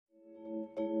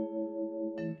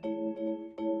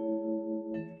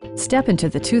Step into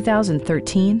the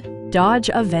 2013 Dodge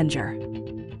Avenger.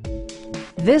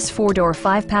 This four-door,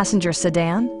 five-passenger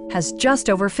sedan has just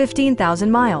over 15,000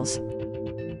 miles.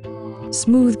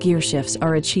 Smooth gear shifts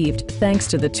are achieved thanks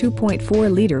to the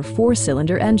 2.4-liter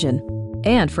four-cylinder engine.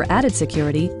 And for added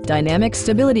security, dynamic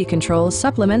stability control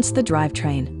supplements the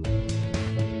drivetrain.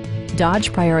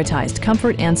 Dodge prioritized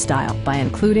comfort and style by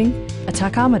including a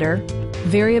tachometer,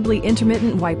 variably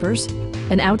intermittent wipers,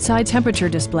 an outside temperature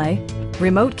display,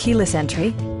 remote keyless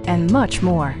entry, and much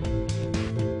more.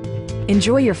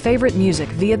 Enjoy your favorite music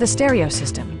via the stereo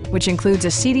system, which includes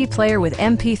a CD player with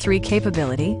MP3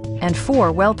 capability and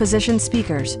 4 well-positioned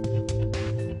speakers.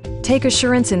 Take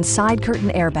assurance in side curtain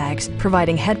airbags,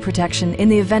 providing head protection in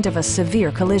the event of a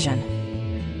severe collision.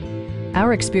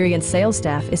 Our experienced sales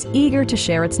staff is eager to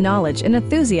share its knowledge and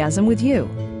enthusiasm with you.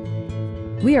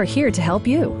 We are here to help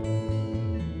you.